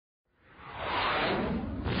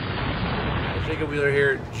Jacob Wheeler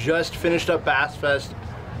here. Just finished up Bass Fest.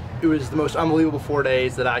 It was the most unbelievable 4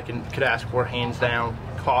 days that I could ask for, hands down.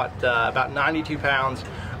 Caught about 92 pounds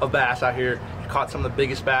of bass out here. Caught some of the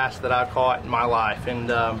biggest bass that I've caught in my life, and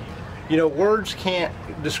you know, words can't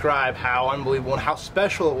describe how unbelievable and how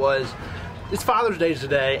special it was. It's Father's Day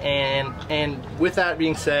today, and with that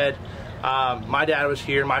being said, my dad was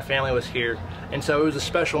here, my family was here, and so it was a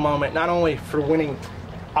special moment, not only for winning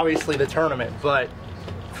obviously the tournament, but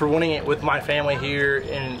for winning it with my family here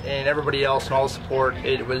and everybody else and all the support.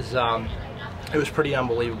 It was pretty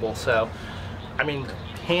unbelievable. So I mean,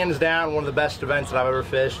 hands down, one of the best events that I've ever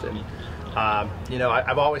fished. And you know,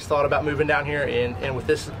 I've always thought about moving down here, and with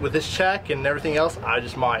this check and everything else, I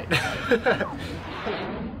just might.